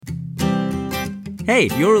Hey,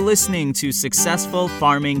 you're listening to Successful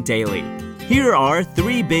Farming Daily. Here are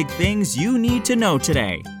 3 big things you need to know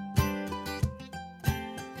today.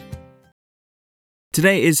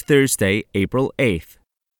 Today is Thursday, April 8th.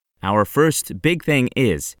 Our first big thing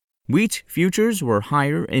is wheat futures were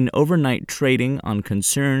higher in overnight trading on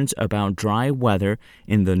concerns about dry weather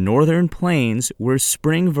in the northern plains where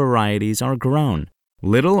spring varieties are grown.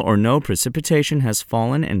 Little or no precipitation has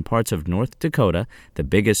fallen in parts of North Dakota, the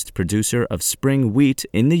biggest producer of spring wheat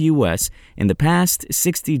in the U.S., in the past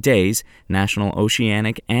 60 days, National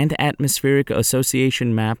Oceanic and Atmospheric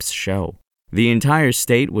Association maps show. The entire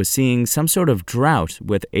state was seeing some sort of drought,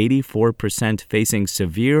 with 84% facing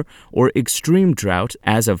severe or extreme drought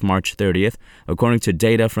as of March 30th, according to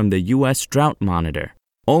data from the U.S. Drought Monitor.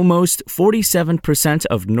 Almost 47%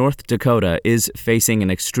 of North Dakota is facing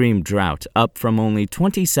an extreme drought, up from only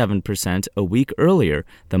 27% a week earlier,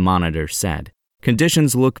 the monitor said.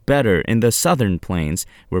 Conditions look better in the southern plains,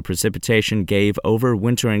 where precipitation gave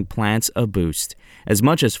overwintering plants a boost. As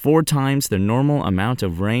much as 4 times the normal amount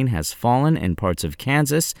of rain has fallen in parts of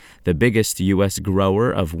Kansas, the biggest U.S.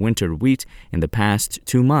 grower of winter wheat, in the past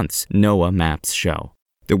 2 months, NOAA maps show.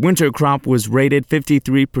 The winter crop was rated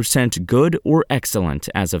 53% good or excellent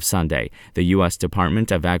as of Sunday, the U.S. Department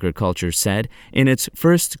of Agriculture said in its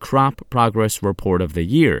first crop progress report of the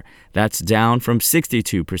year. That's down from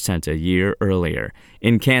 62% a year earlier.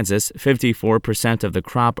 In Kansas, 54% of the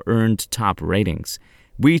crop earned top ratings.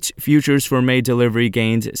 Wheat futures for May delivery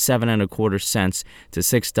gained 7.25 cents to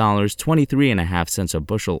 $6.23.5 a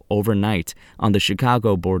bushel overnight on the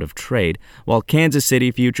Chicago Board of Trade, while Kansas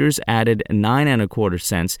City futures added 9.25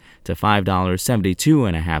 cents to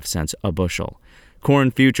 $5.72.5 a bushel.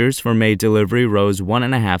 Corn futures for May delivery rose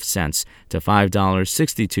 1.5 cents to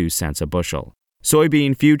 $5.62 a bushel.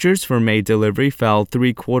 Soybean futures for May delivery fell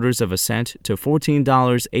 0.75 cents to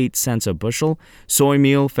 $14.08 a bushel. Soy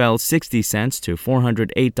meal fell 60 cents to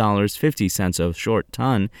 $408.50 a short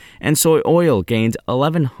ton, and soy oil gained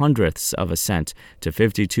 0.11 cents to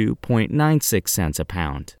 52.96 cents a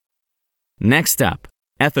pound. Next up,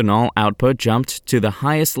 ethanol output jumped to the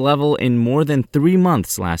highest level in more than 3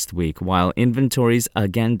 months last week, while inventories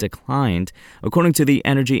again declined, according to the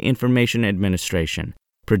Energy Information Administration.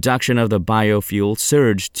 Production of the biofuel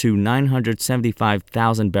surged to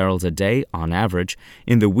 975,000 barrels a day on average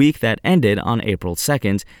in the week that ended on April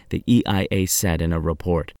 2nd, the EIA said in a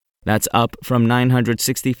report. That's up from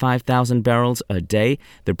 965,000 barrels a day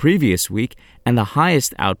the previous week and the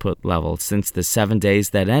highest output level since the 7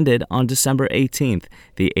 days that ended on December 18th,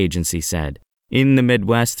 the agency said. In the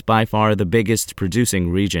Midwest, by far the biggest producing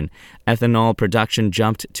region, ethanol production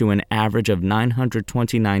jumped to an average of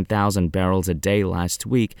 929,000 barrels a day last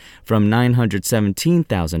week from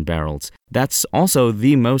 917,000 barrels. That's also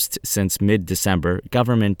the most since mid-December,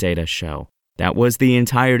 government data show. That was the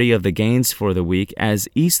entirety of the gains for the week, as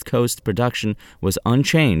East Coast production was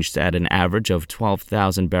unchanged at an average of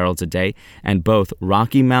 12,000 barrels a day, and both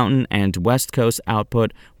Rocky Mountain and West Coast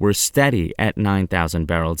output were steady at 9,000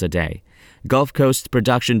 barrels a day. Gulf Coast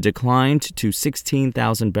production declined to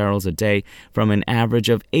 16,000 barrels a day from an average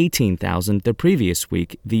of 18,000 the previous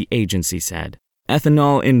week, the agency said.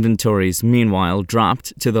 Ethanol inventories, meanwhile,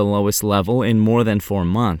 dropped to the lowest level in more than 4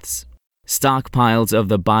 months. Stockpiles of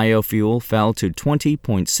the biofuel fell to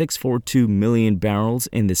 20.642 million barrels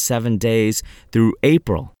in the 7 days through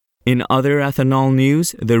April. In other ethanol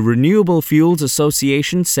news, the Renewable Fuels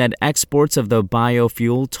Association said exports of the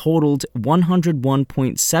biofuel totaled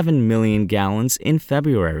 101.7 million gallons in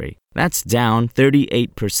February. That's down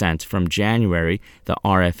 38% from January, the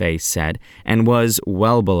RFA said, and was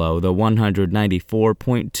well below the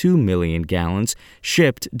 194.2 million gallons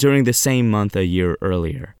shipped during the same month a year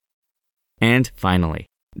earlier. And finally,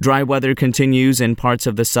 dry weather continues in parts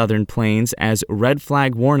of the southern plains as red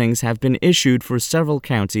flag warnings have been issued for several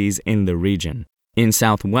counties in the region. In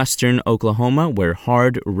southwestern Oklahoma, where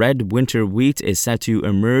hard red winter wheat is set to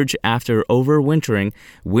emerge after overwintering,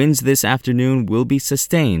 winds this afternoon will be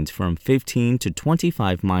sustained from 15 to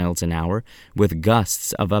 25 miles an hour, with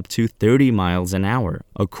gusts of up to 30 miles an hour,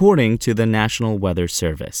 according to the National Weather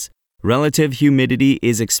Service. Relative humidity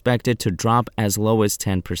is expected to drop as low as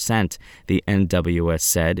 10%, the NWS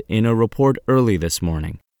said in a report early this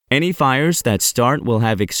morning. Any fires that start will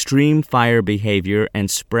have extreme fire behavior and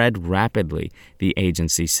spread rapidly, the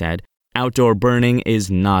agency said. Outdoor burning is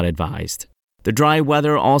not advised. The dry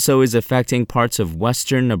weather also is affecting parts of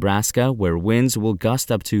western Nebraska, where winds will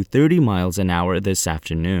gust up to 30 miles an hour this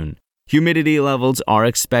afternoon. Humidity levels are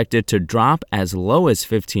expected to drop as low as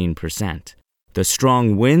 15%. The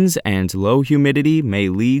strong winds and low humidity may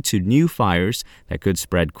lead to new fires that could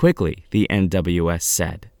spread quickly, the NWS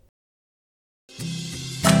said.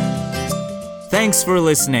 Thanks for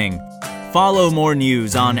listening. Follow more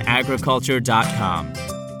news on agriculture.com.